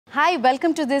Hi,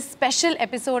 welcome to this special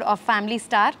episode of Family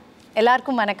Star.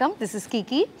 Ellarkum vanakkam. This is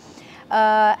Kiki.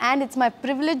 And it's my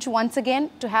privilege once again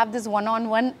to have this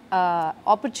one-on-one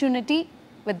opportunity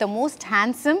with the most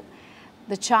handsome,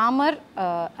 the charmer,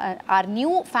 our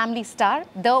new family star,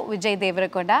 the Vijay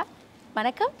Deverakonda.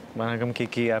 Vanakkam. Vanakkam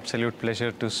Kiki, absolute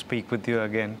pleasure to speak with you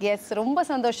again. Yes, ரொம்ப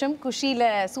சந்தோஷம். குஷியில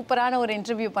சூப்பரான ஒரு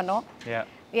interview பண்ணோம்.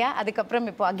 Yeah, அதுக்கப்புறம்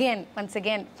இப்போ once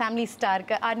again family star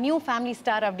our new family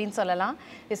star அப்படின்னு சொல்லலாம்.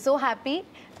 We're so happy.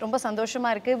 ரொம்ப சந்தோஷமா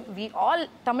இருக்கு. We all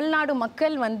தமிழ்நாடு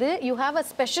மக்கள் வந்து you have a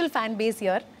special fan base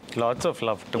here. Lots of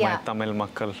love to my Tamil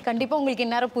makkal. கண்டிப்பா உங்களுக்கு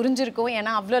இந்நேரம் புரிஞ்சிருக்கும்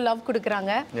ஏன்னா அவ்வளோ love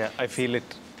கொடுக்குறாங்க. Yeah, I feel it.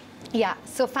 Yeah,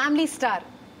 so family star.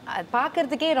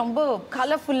 பார்க்கறதுக்கே ரொம்ப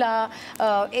கலர்ஃபுல்லாக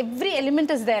every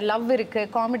element is there love இருக்குது,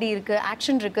 காமெடி இருக்குது,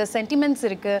 ஆக்ஷன் இருக்குது, சென்டிமெண்ட்ஸ்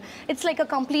இருக்குது. It's like a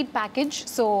complete package.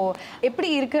 So எப்படி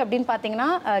இருக்குது அப்படின்னு பார்த்தீங்கன்னா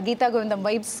கீதா கோவிந்தம்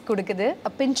வைப்ஸ் கொடுக்குது.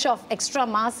 அ பிஞ்ச் ஆஃப் எக்ஸ்ட்ரா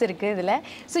மாஸ் இருக்குது இதில்.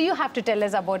 So you have to tell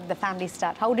us about the family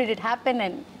star. How did it happen?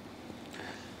 And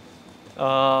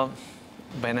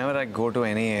whenever I go to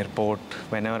any airport,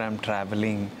 whenever I'm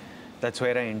traveling, that's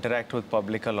where I interact with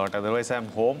public a lot. Otherwise, I'm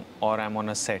home or I'm on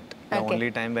a set. The only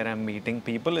time where I'm meeting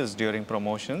people is during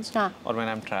promotions or when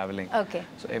I'm traveling. Okay.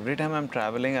 So every time I'm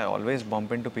traveling, I always bump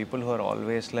into people who are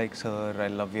always like, "Sir, I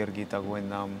love your Geeta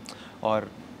Govindam," or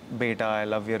 "Beta, I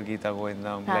love your Geeta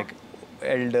Govindam." Like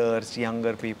elders,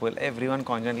 younger people, everyone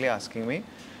constantly asking me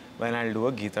when I'll do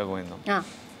a Geeta Govindam.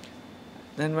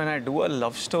 Then when I do a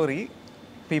love story,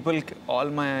 people,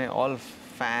 all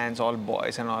fans, all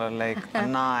boys and all are like,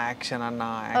 Anna, action,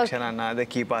 Anna. They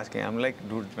keep asking. I'm like,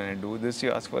 dude, when I do this, you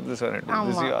ask for this. When I do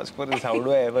this, you ask for this. How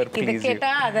do I ever please you?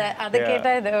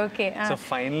 Okay. So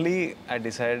finally, I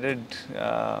decided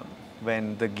when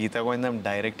the Geeta Govindam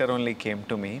director only came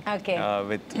to me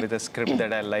with a script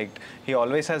that I liked. He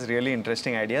always has really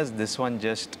interesting ideas. This one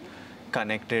just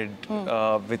connected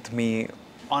with me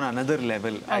on another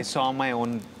level.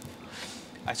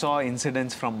 I saw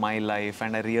incidents from my life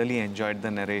and I really enjoyed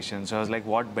the narration. So I was like,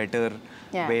 what better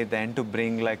way than to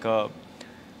bring like a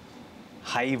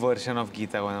high version of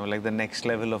Geeta Govindam, like the next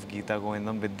level of Geeta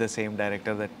Govindam with the same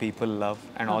director that people love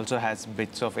and also has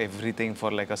bits of everything for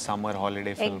like a summer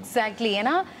holiday film. Exactly.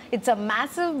 It's a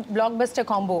massive blockbuster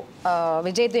combo.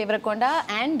 Vijay Deverakonda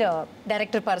and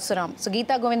director Parsuram. So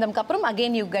Geeta Govindam kapram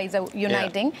again you guys are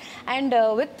uniting and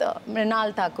with Mrunal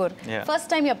Thakur. First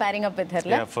time you're pairing up with her,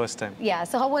 Yeah, first time. Yeah,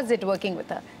 so how was it working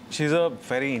with her? She's a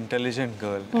very intelligent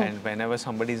girl and whenever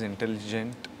somebody is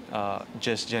intelligent,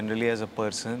 just generally as a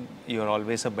person, you're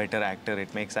always a better actor.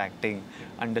 It makes acting,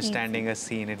 understanding a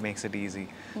scene, it makes it easy.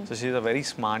 So she's a very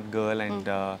smart girl and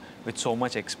with so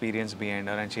much experience behind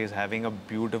her and she's having a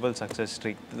beautiful success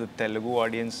streak. The Telugu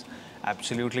audience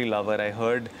absolutely love her. I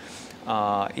heard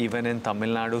even in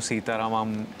Tamil Nadu, Sitaramam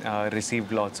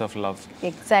received lots of love.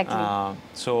 Exactly.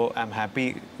 So I'm happy.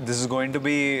 This is going to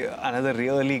be another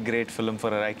really great film for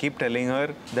her. I keep telling her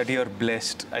that you're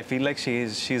blessed. I feel like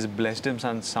she's blessed in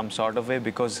some sort of way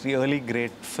because really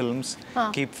great films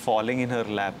keep falling in her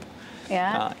lap.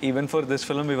 Even for this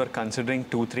film, we were considering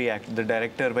 2-3 actors. The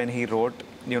director, when he wrote,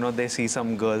 they see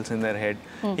some girls in their head.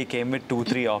 He came with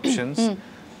 2-3 options.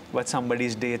 But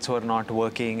somebody's dates were not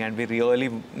working and we really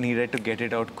needed to get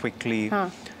it out quickly.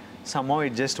 Somehow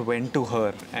it just went to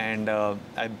her and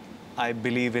I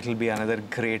believe it will be another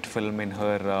great film in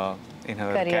her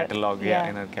career. Catalog,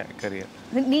 in her career.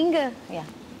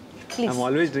 Please. I'm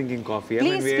always drinking coffee.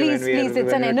 Please.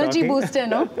 It's an energy booster,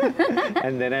 no?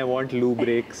 And then I want loo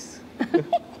breaks.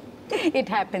 It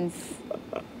happens.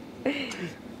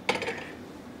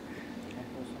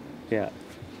 Yeah.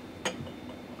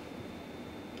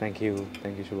 Thank you,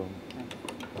 Shubham.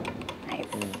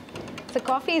 Nice. So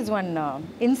coffee is one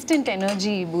instant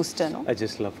energy booster, no? I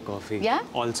just love coffee. Yeah?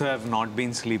 Also, I've not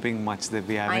been sleeping much.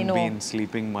 We haven't been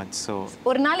sleeping much, so...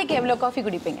 ஒரு நாளைக்கு எவ்வளவு coffee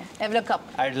குடிப்பீங்க? எவ்வளவு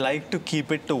cup? I'd like to keep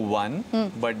it to 1,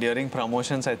 but during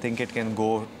promotions, I think it can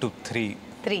go to 3.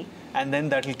 3. And then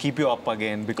that will keep you up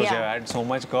again because you've had so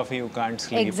much coffee you can't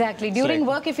sleep. Exactly. During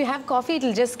work, if you have coffee, it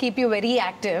will just keep you very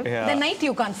active. The night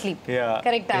you can't sleep.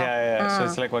 Correct? Yeah. So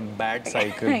it's like one bad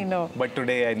cycle. I know. But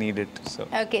today I need it. So.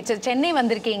 Okay. So Chennai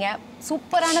வந்திருக்கீங்க.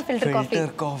 சூப்பரான filter coffee.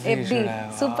 Filter coffee. எப்படி?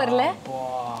 சூப்பர்ல?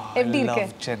 எப்படி இருக்கு?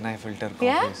 I love Chennai filter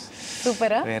coffees.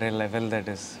 Super. Where a level that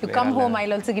is. You come home,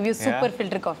 I'll also give you super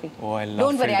filter coffee. Oh, I love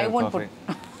Don't worry, I won't coffee.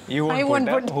 put. You won't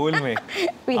put. Who will make?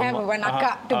 We have one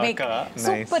akka to make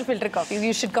super filter coffee.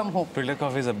 You should come home. Filter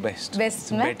coffee is the best.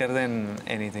 Better than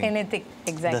anything. Anything,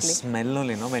 exactly. The smell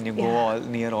only, when you go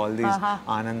near all these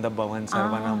Ananda Bhavan,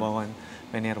 Sarvana Bhavan,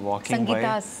 when you're walking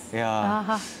Sangeetas.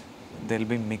 by. they'll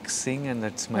be mixing and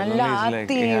that smell Nalla is like,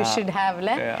 athi you should have,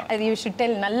 le? You should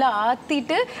tell nalla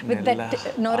aathitu with that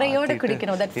norayoda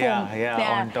kudikano, that foam.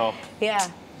 Yeah, on top. Yeah.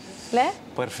 Le?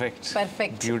 Perfect.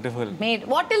 Beautiful. Made.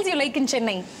 What else you like in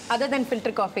Chennai other than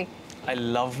filter coffee? I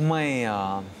love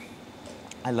my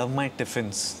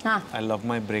tiffins. I love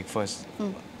my breakfast.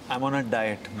 I'm on a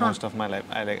diet most of my life.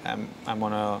 I'm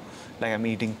on a, like, I'm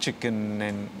eating chicken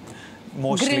and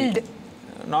mostly grilled.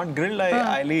 Not grilled.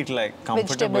 I'll eat like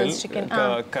comfortable vegetables, chicken.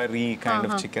 curry kind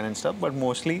of chicken and stuff. But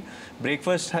mostly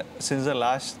breakfast since the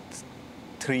last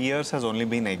 3 years has only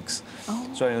been eggs.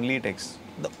 So I only eat eggs.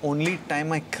 The only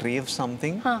time I crave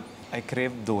something, I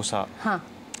crave dosa.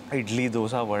 Idli,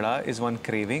 dosa, vada is one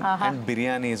craving, and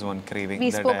biryani is one craving.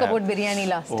 We spoke about biryani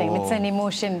last time. It's an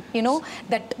emotion. You know,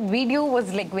 that video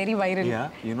was like very viral. Yeah,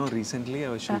 you know, recently I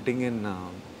was shooting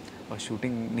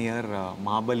near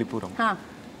Mahabalipuram,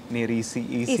 near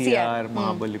ECR,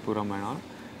 Mahabalipuram and all.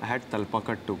 I had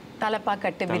talpakattu.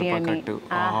 Talapakattu biryani.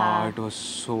 It was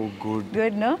so good.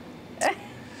 Good, no?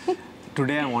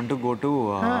 Today I want to go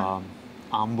to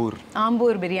Ambur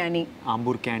biryani.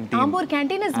 Ambur canteen. Ambur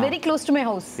canteen is very close to my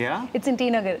house. Yeah? It's in T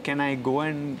Nagar. Can I go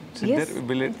and sit there?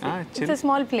 Will it, chill? It's a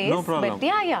small place. No problem.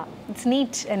 But yeah. It's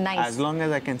neat and nice. As long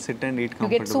as I can sit and eat You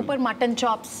comfortably. get super mutton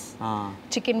chops,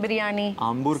 chicken biryani,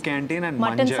 Ambur canteen and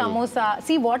mutton manjal. samosa.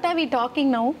 See, what are we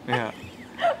talking now? Yeah.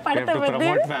 We have to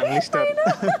promote Family Star.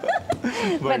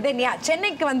 But then, yeah,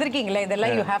 Chennai vandirkingla idella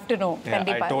you have to know. Yeah,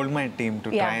 I told my team to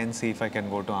try and see if I can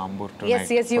go to Ambur tonight.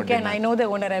 Yes, you for can. dinner. I know the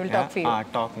owner. I will talk for you.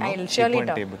 Talk, no? I'll surely Keep on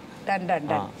talk. table.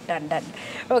 Done.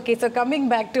 Okay, so coming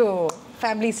back to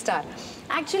Family Star.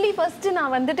 Actually, first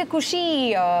நான் வந்துட்டு குஷி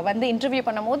வந்து interview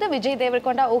பண்ணும்போது Vijay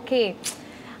Deverakonda okay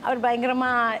அவர் பயங்கரமா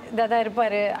இதா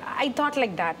இருப்பாரு. I thought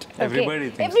like that.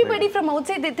 Everybody from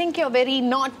outside they think you're very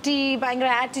naughty, பயங்கர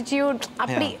attitude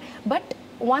அப்படி. But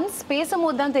once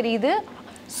பேசும்போது தான் தெரியுது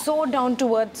so down to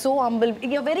earth, so humble.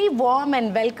 You're very warm and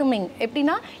welcoming.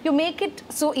 எப்படின்னா you make it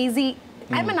so easy.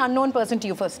 I'm an unknown person to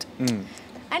you first.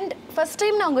 And first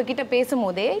time நான் உங்ககிட்ட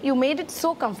பேசும்போதே you made it so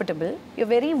comfortable.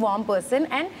 You're very warm person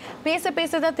and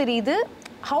பேச தான் தெரியுது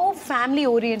how family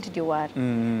oriented you are.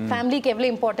 Familyக்கு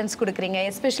எவ்வளவு importance கொடுக்குறீங்க,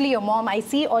 especially your mom. I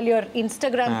see all your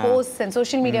Instagram posts and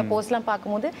social media posts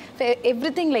பார்க்கும்போது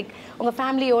everything like உங்க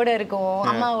ஃபேமிலியோட இருக்கும்,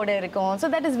 அம்மாவோட இருக்கும். So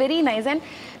that is very nice. And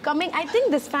coming, I think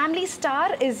this Family Star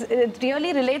it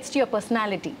really relates to your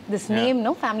personality. This name,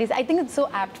 no, families. I think it's so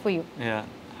apt for you. Yeah.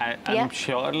 I'm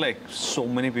sure like so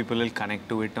many people will connect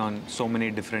to it on so many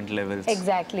different levels.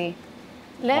 Exactly.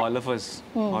 All of us,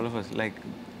 like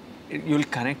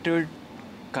you'll connect to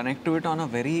it on a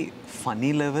very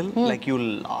funny level. Like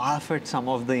you'll laugh at some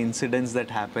of the incidents that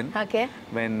happen. Okay.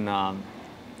 When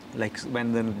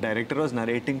the director was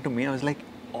narrating to me, I was like,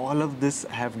 all of this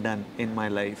I have done in my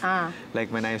life.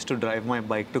 Like when I used to drive my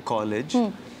bike to college,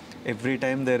 every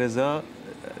time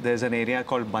there's an area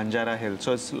called Banjara Hill. So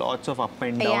it's lots of up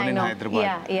and down in Hyderabad.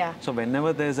 Yeah. So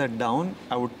whenever there's a down,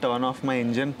 I would turn off my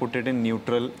engine, put it in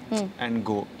neutral and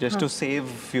go. Just to save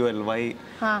fuel. Why?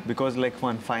 Because like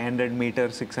one 500 meter,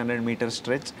 600 meter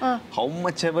stretch, how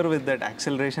much ever with that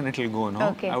acceleration it will go, no?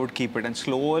 Okay. I would keep it. And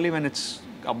slowly when it's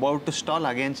about to stall,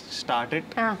 again start it.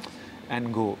 And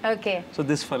go. Okay. So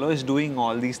this fellow is doing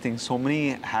all these things. So many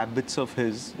habits of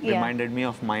his reminded me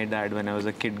of my dad when I was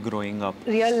a kid growing up.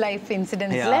 Real life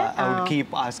incidents. Yeah, I would keep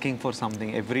asking for something.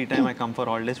 Every time I come for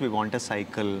holidays, we want a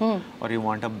cycle, or you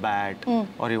want a bat,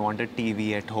 or you want a TV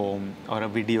at home, or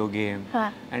a video game.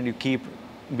 And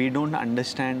we don't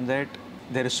understand that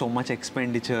there is so much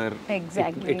expenditure.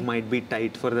 Exactly. It might be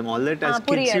tight for them. All that as kids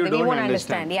puriyadu. you don't We won't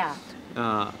understand.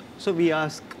 So we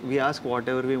ask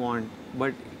whatever we want,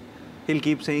 but he'll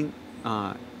keep saying,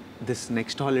 this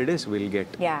next holidays we'll get.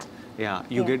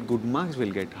 You get good marks,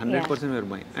 we'll get 100% we're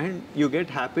buying. And you get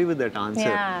happy with that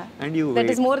answer. And you that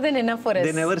wait. is more than enough for us.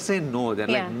 They never say no.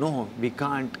 They're like, no, we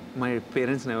can't. My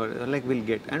parents never. They're like, we'll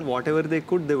get. And whatever they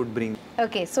could, they would bring.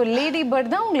 Okay, so Lady Bird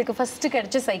தான் உங்களுக்கு first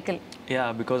கிடைச்ச cycle. Yeah,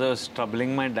 because I was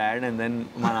troubling my dad, and then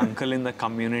my uncle in the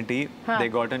community, they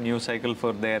got a new cycle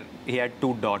for he had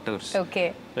 2 daughters. Okay.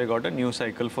 So I got a new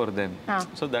cycle for them.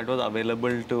 So that was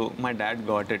available to, my dad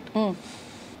got it.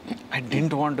 I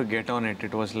didn't want to get on it.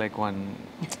 It was like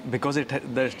because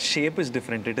the shape is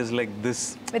different. It is like this.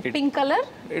 With pink color?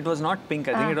 It was not pink.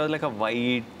 I think it was like a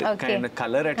white kind of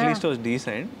color. At least was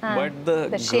decent. But the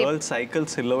girl cycle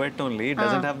silhouette only. It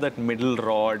doesn't have that middle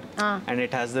rod. And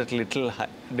it has that little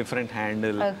different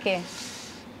handle. Okay.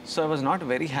 So I was not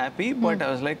very happy. But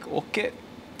I was like, okay.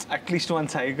 At least one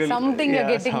cycle. Something you're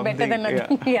getting better than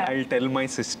nothing. I'll tell my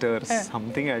sisters.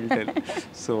 Something I'll tell.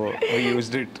 So we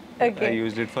used it. I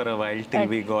used it for a while till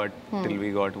we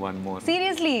got one more.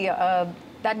 Seriously,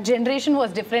 that generation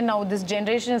was different. Now this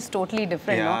generation is totally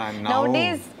different. Yeah, no? now-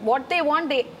 Nowadays, what they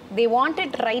want, they want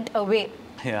it right away.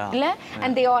 Yeah.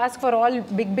 And they ask for all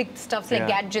big stuffs like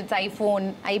Yeah. gadgets, iPhone,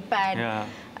 iPad, Yeah.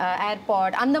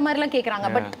 AirPod. அந்த மாதிரிலாம் கேக்குறாங்க.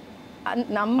 Yeah. But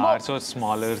நம்ம Are so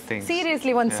smaller things.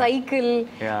 seriously, one Yeah. cycle,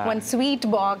 Yeah. one sweet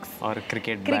box, Or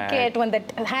cricket cricket, bat. one that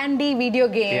handy video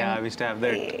game. Yeah, we used to have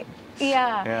that.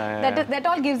 That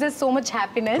all gives us so much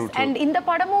happiness. True. And இந்த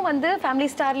படமும் வந்து family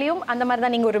ஸ்டார்லயும் அந்த மாதிரி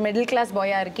தான். நீங்க ஒரு middle class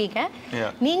பாயா இருக்கீங்க.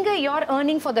 Yeah. நீங்க you're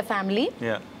earning for the family.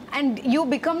 Yeah. And you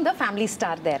become the family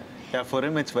star there. Yeah, for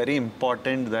him it's very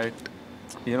important that,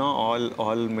 you know,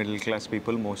 all middle class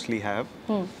people mostly have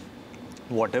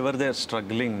whatever they're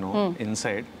struggling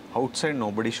inside, outside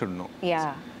nobody should know.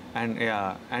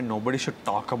 And nobody should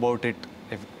talk about it.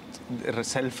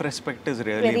 Self-respect is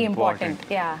really Very important.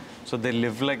 Yeah. So they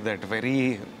live like that, very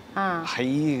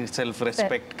high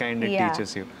self-respect kind it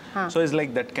teaches you. So it's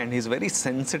like that kind. He's very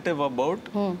sensitive about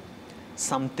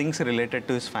some things related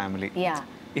to his family. Yeah.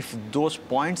 If those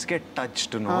points get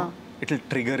touched, it'll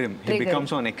trigger him. He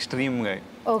becomes an extreme guy.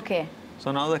 Okay.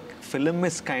 So now the film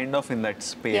is kind of in that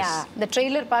space. Yeah, the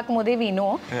trailer பார்க்கும்போதே we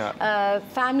know.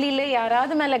 ஃபேமிலில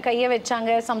யாராவது மேல கைய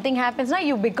வெச்சாங்க, something happens na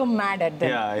you become mad at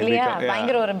them.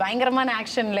 பயங்கரமான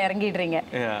ஆக்ஷன்ல இறங்கிடுறீங்க.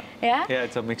 Yeah,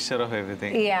 it's a mixture of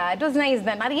everything. Yeah, it was nice.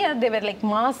 Then they were like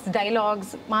mass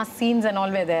dialogues, mass scenes and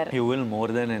all were there. You will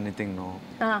more than anything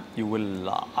you will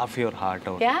laugh your heart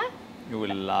out. Yeah? You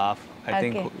will laugh. I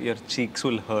think your cheeks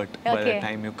will hurt by the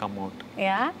time you come out.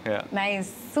 Yeah? Nice.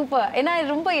 Super. ஏன்னா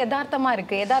ரொம்ப யதார்த்தமா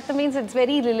இருக்கு. யதார்த்தம் means it's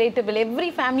very relatable. Every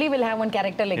family will have one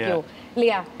character like you.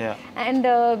 Yeah. And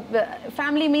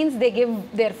family means they give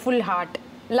their full heart.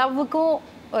 Loveக்கும்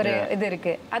ஒரு இது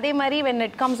இருக்கு. அதே மாதிரி when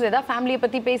it comes with a family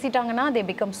பத்தி பேசிட்டாங்கன்னா they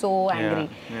become so angry.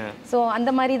 So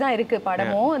அந்த மாதிரி தான் இருக்கு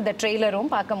படமும், the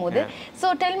trailerரும் பார்க்கும்போது. So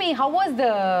tell me, how was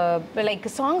the like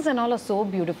songs and all are so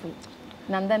beautiful.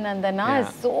 Nandana is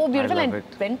so beautiful and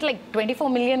went like 24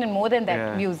 million and more than that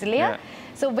views.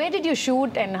 So where did you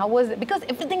shoot and how was it? Because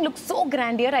everything looks so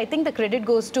grand here. I think the credit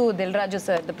goes to Dilraju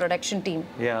sir, the production team.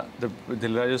 Yeah,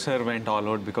 Dilraju sir went all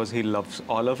out because he loves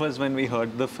all of us. When we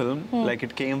heard the film, like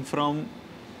it came from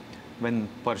when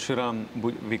Parshuram,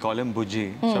 we call him Buji.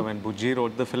 So when Buji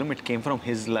wrote the film, it came from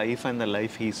his life and the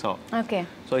life he saw. Okay.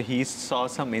 So he saw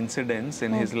some incidents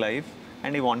in his life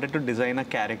and he wanted to design a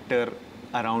character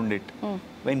around it.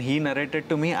 When he narrated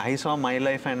to me, I saw my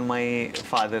life and my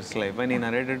father's life. When he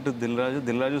narrated to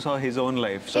Dilraju saw his own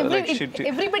life. So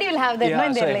everybody will have that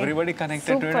in their life. Everybody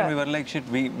connected to it and we were like, shit,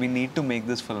 we need to make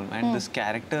this film. And this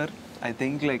character, I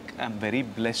think like I'm very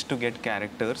blessed to get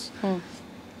characters.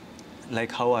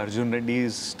 Like how Arjun Reddy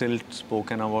is still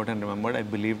spoken about and remembered. I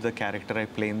believe the character I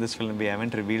play in this film, we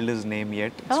haven't revealed his name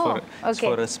yet. It's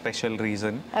for a special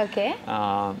reason. Okay.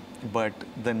 But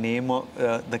the name of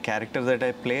the character that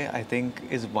I play, I think,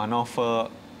 is one of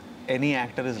any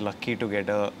actor is lucky to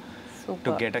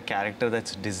get a character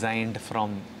that's designed from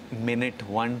minute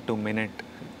 1 to minute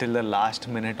till the last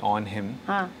minute on him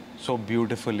so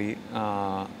beautifully.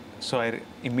 So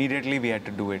immediately we had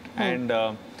to do it. And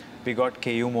we got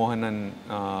K.U. Mohanan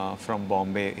from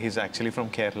Bombay. He's actually from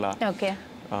Kerala. Okay.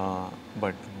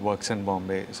 But works in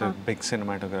Bombay. So big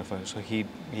cinematographer. So he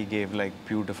gave like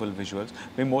beautiful visuals.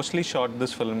 We mostly shot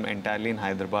this film entirely in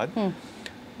Hyderabad.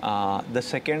 The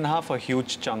second half, a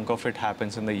huge chunk of it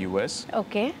happens in the US.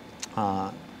 Okay.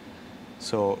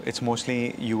 So it's mostly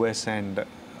US and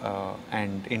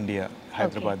India,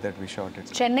 Hyderabad that we shot it.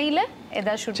 Chennai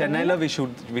shoot. Chennai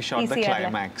we shot the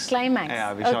climax.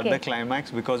 Yeah, we shot the climax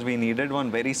because we needed one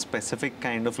very specific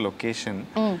kind of location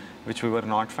which we were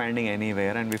not finding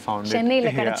anywhere and we found Chennai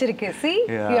it. Chennai. See,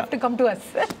 you have to come to us.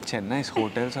 Chennai's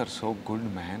hotels are so good,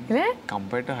 man.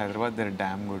 Compared to Hyderabad, they're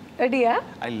damn good.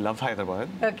 I love Hyderabad.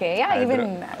 Okay, yeah, even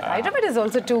Hyderabad is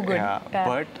also too good.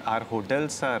 But our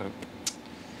hotels are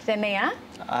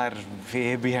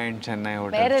way behind Chennai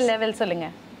hotels. வேற level சொல்லுங்க.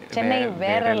 Chennai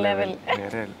வேற level.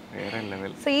 வேற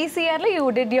level. So ECR you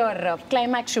did your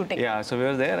climax shooting. Yeah, so we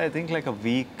were there I think like a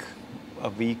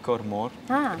week or more.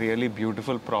 Really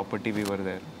beautiful property we were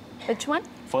there. Which one?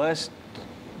 First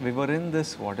we were in this,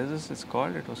 what is this?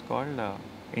 It was called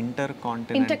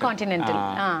Intercontinental.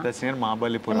 That's near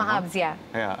Mahabalipuram. Mahabs,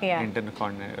 yeah.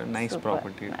 Intercontinental. Nice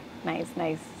property.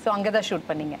 Nice. So அங்க தான் shoot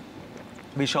பண்ணீங்க.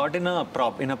 We shot in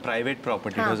a private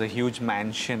property. It was a huge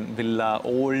mansion, villa,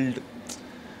 old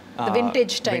the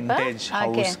vintage type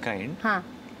house kind.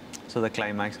 So the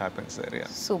climax happens there, yeah.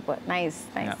 Super, nice,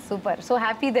 super. So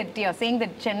happy that you're saying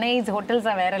that Chennai's hotels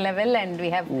are வேற level and we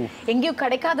have எங்கேயும்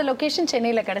கிடைக்காத location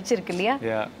சென்னையில கிடைச்சிருக்கு இல்லையா?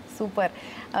 Yeah. Super.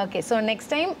 Okay, so next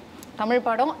time Tamil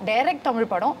படம், direct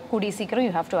Tamil படம், கூடிய சீக்கிரம்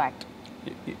you have to act.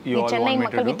 You all Chennai want me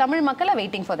makkal, to do? Tamil makkal are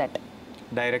waiting for that.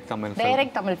 Direct Tamil film.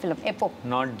 Direct Tamil film. Eppo.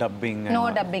 Not dubbing. And No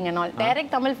all. dubbing and all.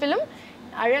 Direct Tamil film.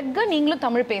 அழகா நீங்களும்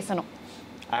தமிழ் பேசணும்.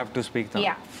 I have to speak Tamil.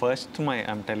 Yeah. First,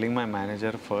 I'm telling my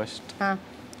manager first.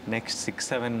 Next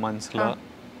 6-7 months,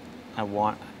 I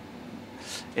want.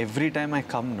 Every time I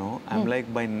come, I'm like,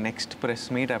 by next press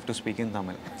meet, I have to speak in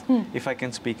Tamil. If I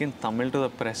can speak in Tamil to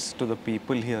the press, to the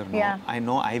people here, I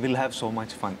know I will have so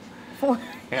much fun.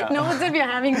 Now itself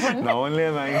you're having fun. Now only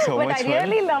I'm having so much fun. But I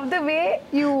really love the way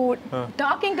you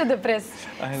talking to the press.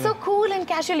 So cool and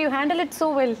casual. You handle it so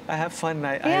well. I have fun.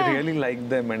 I really like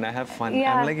them and I have fun.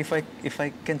 Yeah. I'm like, if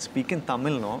I can speak in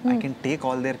Tamil, I can take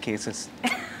all their cases.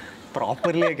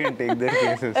 Properly, I can take their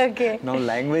cases. Okay. Now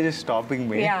language is stopping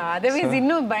me. Yeah, otherwise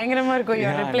இன்னும் பயங்கரமா இருக்கும்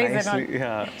your replies and all.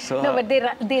 Yeah. So no, but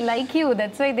they like you.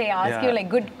 That's why they ask you like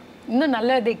good. இன்னும்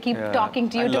நல்லா they keep talking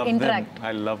to you to interact.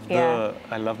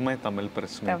 I love my Tamil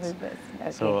press meets. Tamil press.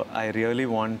 Okay. So I really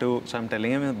want to. So I'm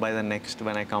telling him by the next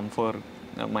when I come for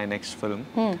my next film,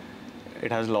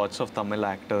 it has lots of Tamil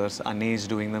actors. Ani is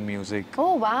doing the music.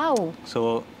 Oh wow.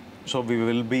 So we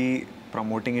will be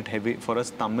promoting it heavy. For us,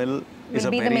 Tamil is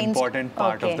a very important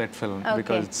part of that film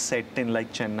because it's set in like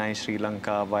Chennai, Sri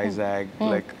Lanka, Vizag,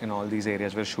 like in all these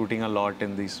areas. We're shooting a lot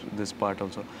in this part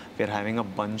also. We're having a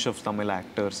bunch of Tamil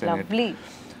actors in it. Lovely.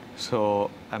 So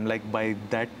I'm like, by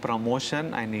that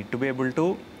promotion, I need to be able to.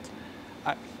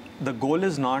 The goal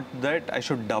is not that I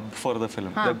should dub for the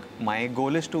film. My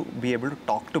goal is to be able to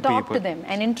talk to people. Talk to them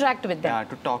and interact with them. Yeah,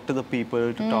 to talk to the people,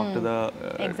 to talk to the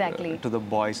exactly to the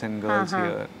boys and girls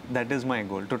here. That is my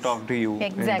goal, to talk to you.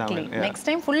 Exactly. In Tamil. Next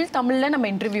time full Tamilல நம்ம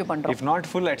interview பண்றோம். If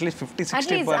not full, at least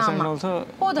 50-60% also.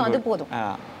 போதும் அது போதும்.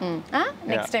 Yeah.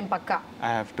 Next time பக்கா.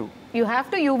 I have to. You have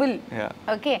to, you will.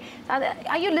 Yeah. Okay.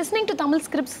 Are you listening to Tamil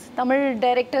scripts? Tamil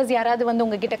directors யாராவது வந்து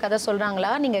உங்ககிட்ட கதை சொல்றாங்களா?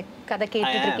 நீங்க கதை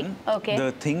கேட்டுட்டு இருக்கீங்க. Okay. The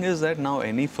thing is that now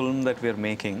any film that we are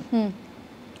making,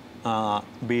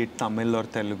 be it Tamil or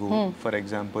Telugu, for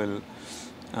example,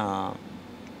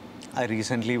 I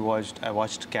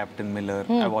watched Captain Miller.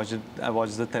 I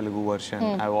watched the Telugu version.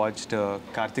 I watched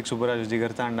Karthik Subbaraju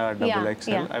Jigarthanda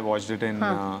XXL. I watched it in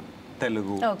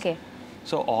Telugu. Okay.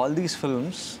 So all these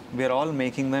films, we are all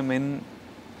making them in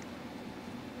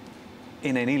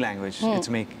any language.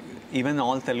 Even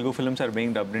all Telugu films are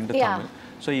being dubbed into Tamil.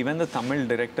 So even the Tamil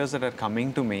directors that are coming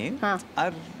to me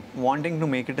are wanting to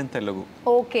make it in Telugu.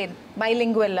 Okay,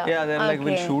 bilingual. Yeah, they're like,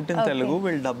 we'll shoot in Telugu,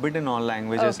 we'll dub it in all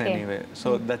languages anyway. So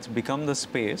that's become the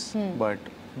space. But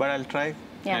I'll try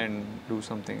and do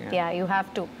something. Yeah, you have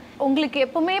to. உங்களுக்கு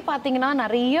எப்பவுமே பாத்தீங்கன்னா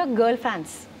நிறைய girl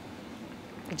fans.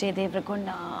 Vijay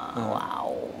Deverakonda, wow,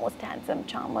 most handsome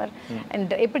charmer. And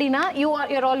eppadina,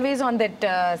 you're always on that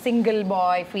single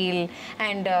boy feel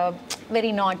and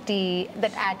very naughty,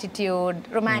 that attitude,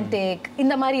 romantic.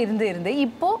 இந்த மாதிரி இருந்து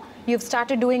இப்போ you've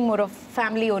started doing more of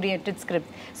family oriented script.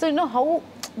 So you know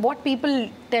what people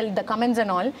tell, the comments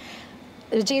and all.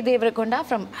 Vijay Deverakonda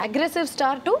from aggressive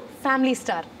star to family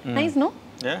star. Nice, no?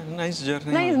 Yeah, nice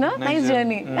journey. Nice, no? Nice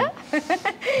journey.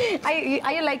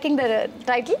 Are you liking the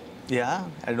title? Yeah,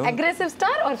 I don't. Aggressive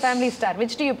star or family star?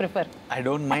 Which do you prefer? I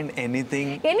don't mind anything.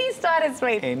 Any star is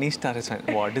right. Any star is fine.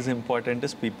 What is important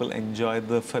is people enjoy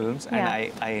the films and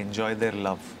I enjoy their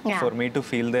love. Yeah. For me to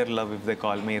feel their love, if they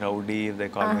call me Rowdy, if they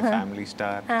call me family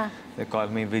star, they call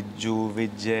me Vijju,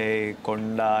 Vijay,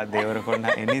 Konda,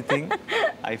 Deverakonda, anything,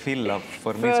 I feel love.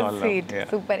 For me, it's all sweet. love.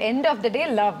 Yeah. Super. End of the day,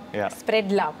 love. Yeah. Spread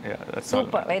love. Yeah, that's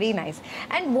super. all. Very nice.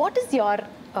 And what is your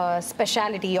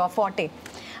speciality, your forte?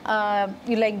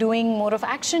 You like doing more of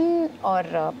action or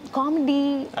comedy?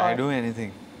 Or I do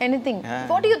anything. Anything. Yeah.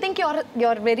 What do you think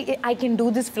you're very, I can do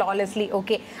this flawlessly.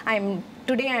 Okay,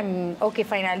 today I'm okay,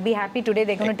 fine, I'll be happy. Today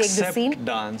they're going to take this scene. Except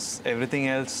dance. Everything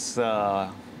else.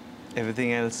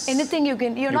 Anything you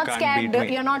can. You're not scared.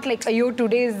 You're not like, yo,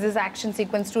 today is this action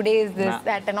sequence, today is this,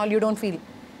 that, and all. You don't feel.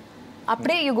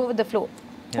 Upday you go with the flow.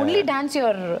 Yeah. Only dance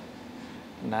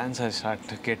Dance, I start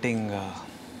getting.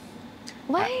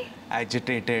 Why?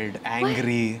 Agitated,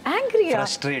 angry,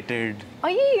 frustrated.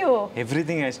 Ayyo.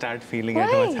 Everything I start feeling Why?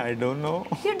 at once. I don't know.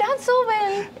 You dance so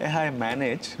well. Yeah, I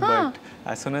manage, but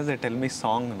as soon as they tell me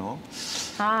song,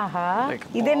 like,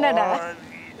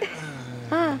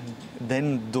 then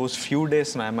those few days,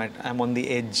 I'm on the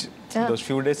edge. Those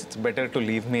few days, it's better to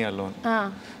leave me alone.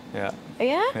 Yeah.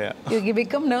 Yeah? You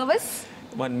become nervous?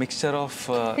 One mixture of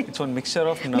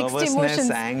nervousness,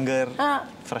 anger,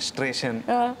 frustration.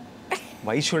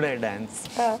 Why should I dance?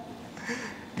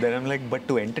 Then I'm like, but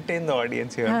to entertain the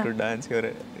audience, you have to dance.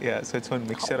 So it's one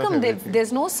mixture of everything.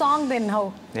 There's no song, then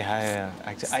how? Yeah.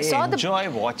 Actually, I enjoy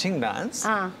watching dance.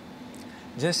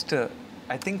 Just,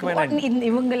 I think when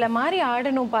இவங்கள மாதிரி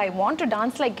ஆடணும்பா, I want to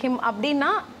dance like him அப்படின்னா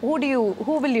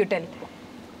who will you tell?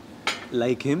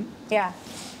 Like him? Yeah.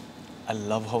 I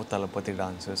love how Talapati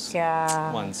dances.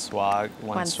 Yeah. One swag.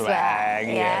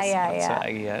 Yes.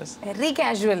 Swag, yes. Very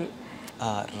casual.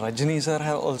 Rajini sir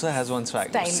also has one swag.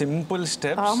 Style. Simple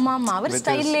steps. Our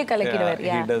ஸ்டைல்லே கலக்கிடுவார்.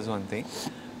 He does one thing.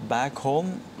 Back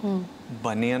home,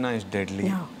 Banyana is deadly.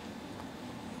 Yeah.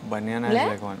 Banyana is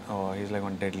like he's like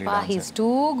one deadly dancer. He's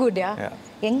too good,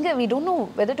 we don't know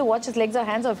whether to watch his legs or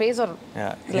hands or face or...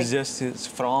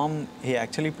 He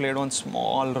actually played one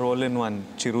small role in one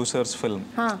Chiru sir's film.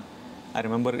 I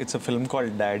remember it's a film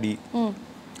called Daddy.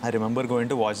 I remember going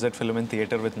to watch that film in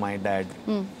theatre with my dad.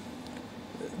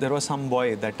 There was some boy,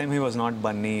 that time he was not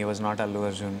Bunny, he was not Allu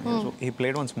Arjun. He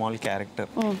played one small character.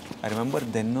 I remember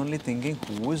then only thinking,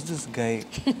 who is this guy?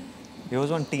 He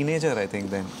was one teenager, I think,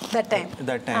 then.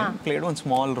 That time. Played one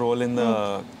small role in the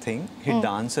thing. He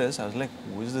dances. I was like,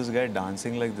 who is this guy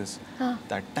dancing like this?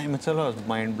 That time itself, I was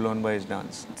mind blown by his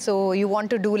dance. So, you want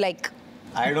to do like...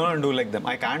 I don't do like them.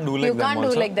 I can't do like them also. You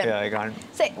can't do like them. Yeah, I can't.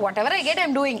 Say, whatever I get,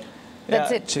 I'm doing.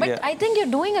 That's it. But I think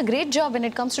you're doing a great job when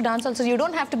it comes to dance also. You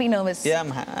don't have to be nervous. Yeah,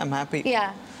 I'm happy.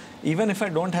 Yeah. Even if I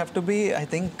don't have to be, I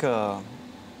think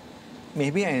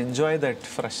maybe I enjoy that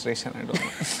frustration. I don't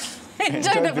know.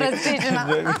 Enjoy the frustration.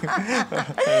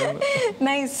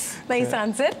 Nice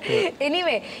answer.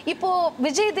 Anyway, இப்போ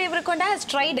Vijay Deverakonda has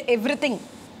tried everything.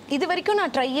 இது வரைக்கும்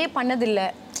நான் ட்ரையே பண்ணதில்லை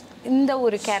இந்த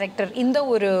ஒரு character, இந்த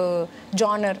ஒரு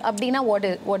genre அப்படின்னா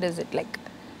what is it like?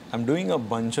 I'm doing a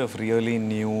bunch of really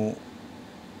new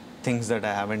things that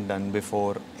I haven't done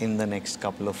before in the next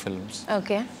couple of films.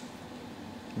 Okay.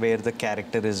 Where the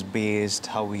character is based,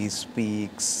 how he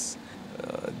speaks,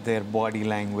 their body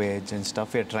language and stuff.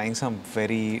 We're trying some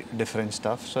very different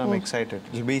stuff, so I'm excited.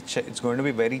 It's going to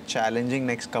be very challenging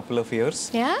next couple of years.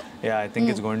 Yeah? Yeah, I think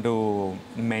it's going to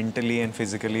mentally and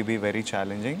physically be very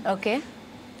challenging. Okay.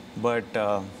 But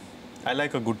I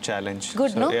like a good challenge.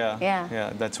 Good, so, no?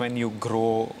 Yeah. That's when you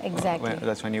grow. Exactly.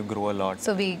 That's when you grow a lot.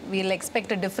 So we'll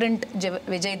expect a different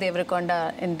Vijay Deverakonda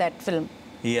in that film.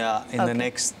 Yeah, in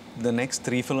the next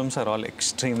 3 films are all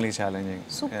extremely challenging.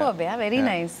 Superb, very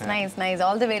nice.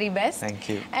 All the very best. Thank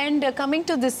you. And coming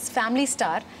to this family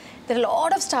star, there are a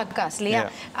lot of star cast, Leah.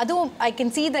 I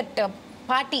can see that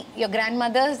Party, your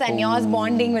grandmother's and yours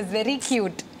bonding was very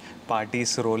cute.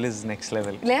 Party's role is next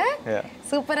level. Yeah.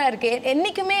 சூப்பரா இருக்கு.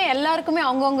 என்னைக்குமே எல்லாருக்குமே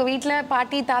அவங்கவங்க வீட்ல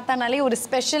பாட்டி தாத்தானாலே ஒரு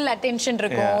special attention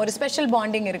இருக்கும், ஒரு ஸ்பெஷல்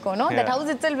பாண்டிங் இருக்கும். No, that house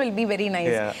itself will be very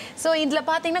nice. So இதுல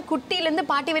பாத்தீங்கன்னா குட்டில இருந்து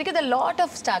பாட்டி வரைக்கும் the lot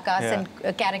of star cast and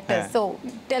characters. So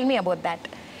tell me about that.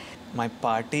 My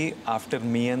party, after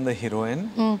me and the heroine,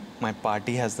 my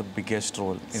party has the biggest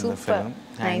role in the film.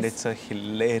 And it's a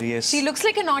hilarious... She looks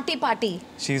like a naughty party.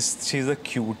 She's the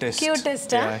cutest.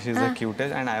 Yeah, she's the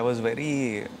cutest. And I was very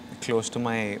close to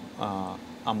my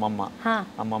Ammamma.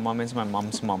 Ammamma means my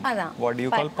mom's mom. What do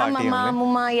you call party?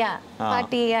 Ammamma,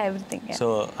 party, everything. So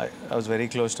I was very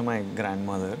close to my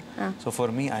grandmother. So for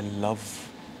me, I love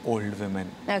old women.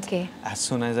 Okay. As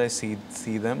soon as I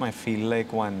see them, I feel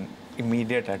like one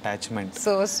immediate attachment.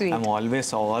 So sweet. I'm always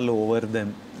all over them.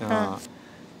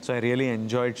 So I really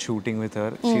enjoyed shooting with her.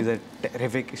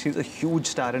 She's a huge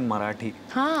star in Marathi.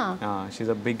 She's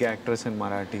a big actress in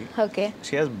Marathi. Okay.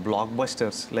 She has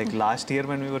blockbusters. Like last year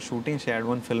when we were shooting, she had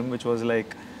one film which was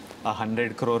like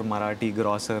 100 crore Marathi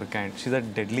grosser kind. She's a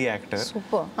deadly actor.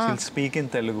 Super. She'll speak in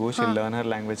Telugu. She'll learn her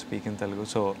language, speak in Telugu.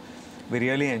 So we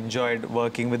really enjoyed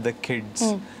working with the kids.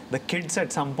 The kids at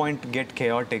some point get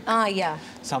chaotic. Yeah.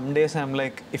 Some days I'm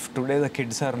like, if today the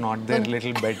kids are not there,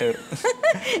 little better.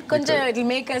 It'll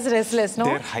make us restless, no?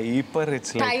 They're hyper.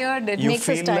 It's like tired. It makes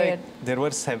us tired. Like there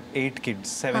were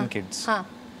 7 kids.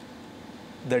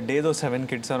 The day those 7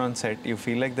 kids are on set, you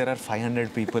feel like there are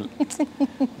 500 people.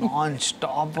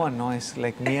 Non-stop one noise.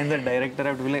 Like me and the director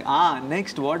have to be like,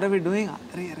 next, what are we doing?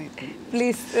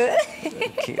 Please.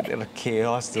 They're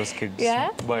chaos, those kids. Yeah.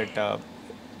 But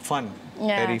fun.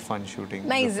 Very fun shooting.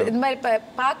 Nice.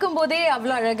 பார்க்கும்போதே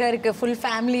அவ்வளோ அழகா இருக்கு, full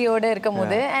ஃபேமிலியோட இருக்கும்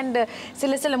போது. And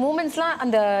சில மூமெண்ட்ஸ்லாம்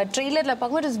அந்த ட்ரெய்லர்ல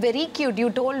பார்க்கும்போது it's very cute. You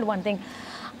told one thing,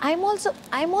 I'm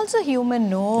also human,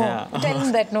 no. Tell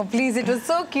him that, no, please. It was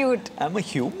so cute. I'm a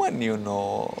human, you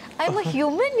know. I'm a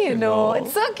human, you know.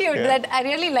 It's so cute that I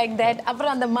really like that.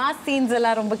 அப்புறம் அந்த mass scenes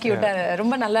எல்லாம் ரொம்ப கியூட்டா,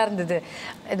 ரொம்ப நல்லா இருந்தது.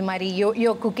 இது மாதிரி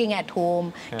you're cooking at home,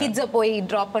 kids போய்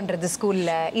drop பண்றது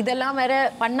ஸ்கூல்ல, இதெல்லாம் வேற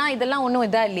பண்ணா இதெல்லாம் ஒன்றும்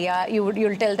இதா இல்லையா?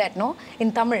 You'll tell that, no?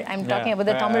 In Tamil, I'm talking about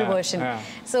the Tamil version.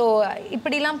 So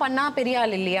இப்படிலாம் பண்ணா பெரிய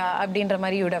ஆள் இல்லையா அப்படின்ற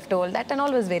மாதிரி you would have told that, and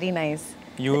all was very nice.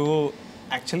 You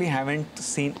actually haven't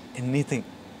seen anything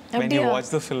when you watch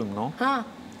the film, no?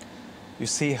 You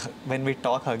see, when we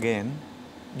talk again,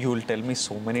 you will tell me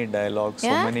so many dialogues,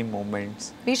 so many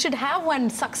moments. We should have one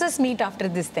success meet after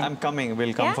this thing. I'm coming.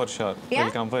 We'll come for sure. Yeah?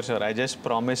 We'll come for sure. I just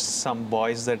promised some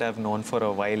boys that I've known for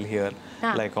a while here,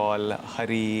 like all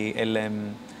Hari, LM,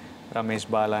 Ramesh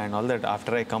Bala and all that.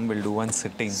 After I come, we'll do one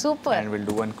sitting. Super. And we'll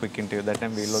do one quick interview. That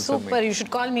time we'll also Super. meet. You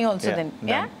should call me also then. Done.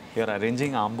 Yeah? You're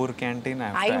arranging Ambur canteen.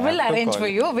 I will arrange for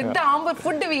you. With the Ambur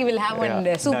food, we will have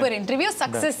one super interview.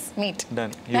 Success meet.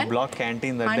 Done. You block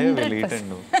canteen that day, we'll eat and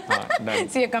do. Done.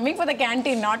 So you're coming for the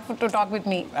canteen, not to talk with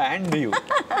me. And you.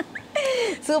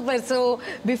 Super. So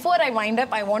before I wind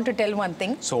up, I want to tell one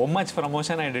thing. So much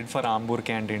promotion I did for Ambur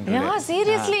canteen today. Yeah,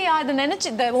 seriously.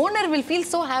 The owner will feel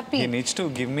so happy. He needs to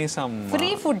give me some...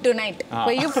 free food tonight.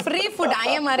 For you, free food I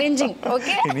am arranging.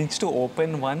 Okay? He needs to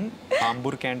open one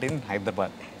Ambur canteen in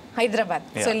Hyderabad. Hyderabad.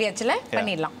 Solliyachla?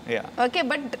 Pannidalam. Yeah. Okay,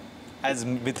 but...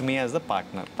 With me as the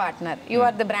partner. Partner. You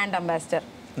are the brand ambassador.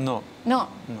 No.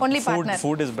 Only partner.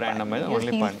 Food is brand ambassador,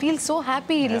 only partner. He feels so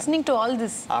happy listening to all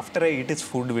this. After I eat his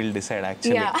food, we'll decide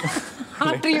actually. Yeah.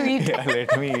 After you eat. Yeah,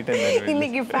 let me eat and then we'll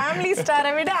இன்னைக்கு family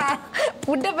ஸ்டாரை விட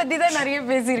ஃபுட்டை பற்றி தான் நிறைய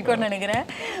பேசியிருக்கோம்னு நினைக்கிறேன்.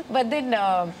 But then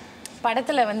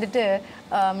படத்தில் வந்துட்டு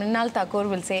Mrunal Thakur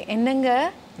will say என்னங்க,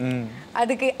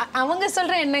 அதுக்கு அவங்க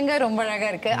சொல்ற என்னங்க ரொம்ப அழகா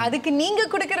இருக்கு, அதுக்கு நீங்க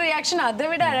கொடுக்குற ரியாக்ஷன் அதை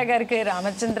விட அழகா இருக்கு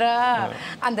ராமச்சந்திரா.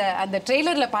 அந்த அந்த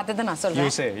ட்ரெய்லர்ல பார்த்ததை நான் சொல்றேன்.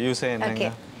 You say என்னங்க.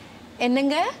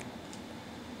 என்னங்க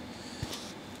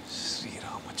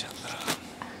ஸ்ரீராமச்சந்திரா,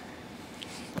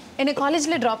 என்ன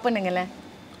காலேஜ்ல டிராப் பண்ணுங்களே.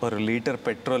 ஒரு லிட்டர்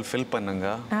பெட்ரோல் ஃபில்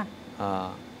பண்ணுங்க,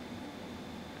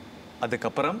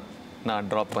 அதுக்கப்புறம் நான்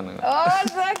ட்ராப் பண்ணுங்க. Oh,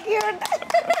 so cute.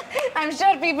 I'm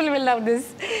sure people will love this.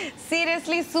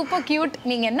 Seriously, super cute.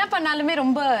 நீங்க என்ன பண்ணாலுமே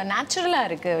ரொம்ப நேச்சுரலா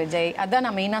இருக்கு விஜய். அதான்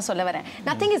நான் மெயினா சொல்ல வரேன்.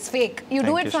 Nothing is fake. You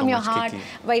do it from your heart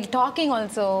while talking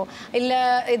also. இல்ல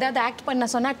ஏதாவது ஆக்ட் பண்ண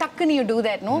சொன்னா டக்குன்னு you do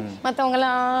that, no?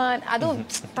 மத்தவங்கலாம் அதுவும்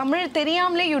தமிழ்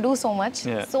தெரியாமலே you do so much.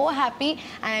 So happy.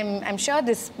 I'm sure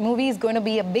this movie is going to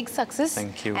be a big success.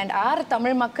 Thank you. And our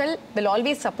Tamil makkal will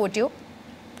always support you.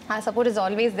 Our support is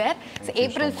always there. So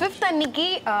April 5th அன்னைக்கு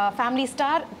family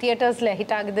star தியேட்டர்ஸில்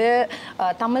hit ஆகுது.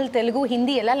 தமிழ், தெலுங்கு,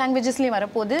 ஹிந்தி எல்லா லாங்குவேஜஸ்லேயும்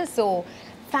வரப்போகுது. So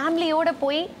ஃபேமிலியோட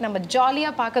போய் நம்ம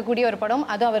ஜாலியாக பார்க்கக்கூடிய ஒரு படம்.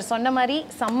 அது அவர் சொன்ன மாதிரி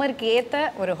சம்மருக்கு ஏற்ற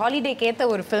ஒரு ஹாலிடேக்கு ஏற்ற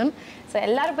ஒரு ஃபிலிம். ஸோ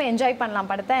எல்லாரும் போய் என்ஜாய் பண்ணலாம்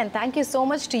படத்தை. And thank you so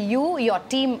much to you, your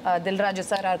team, Dil Raju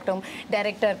சாராக இருக்கட்டும்,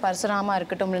 டைரக்டர் பரசுராமா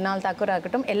இருக்கட்டும், மிருனால் தாக்கூராக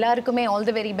இருக்கட்டும், எல்லாருக்குமே all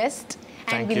the very best.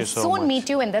 And we'll soon meet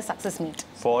you in the success meet.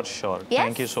 For sure. Yes?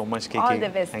 Thank you so much, Kiki. All the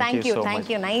best. Thank you. Thank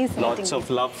you. Nice meeting you. Lots of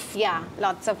love. Yeah,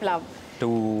 lots of love.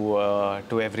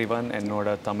 To everyone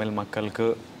ennoda Tamil makkalku.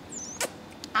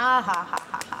 Ha.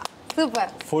 Super.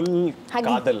 Full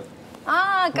kadal.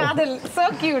 Kadal. So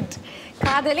cute.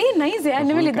 Kadali nice.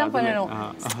 Annual idam pannanom.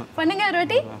 Pannunga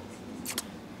roti.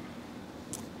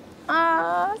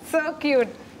 So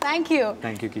cute. Thank you.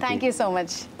 Thank you, Kiki. Thank you so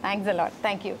much. Thanks a lot.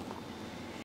 Thank you.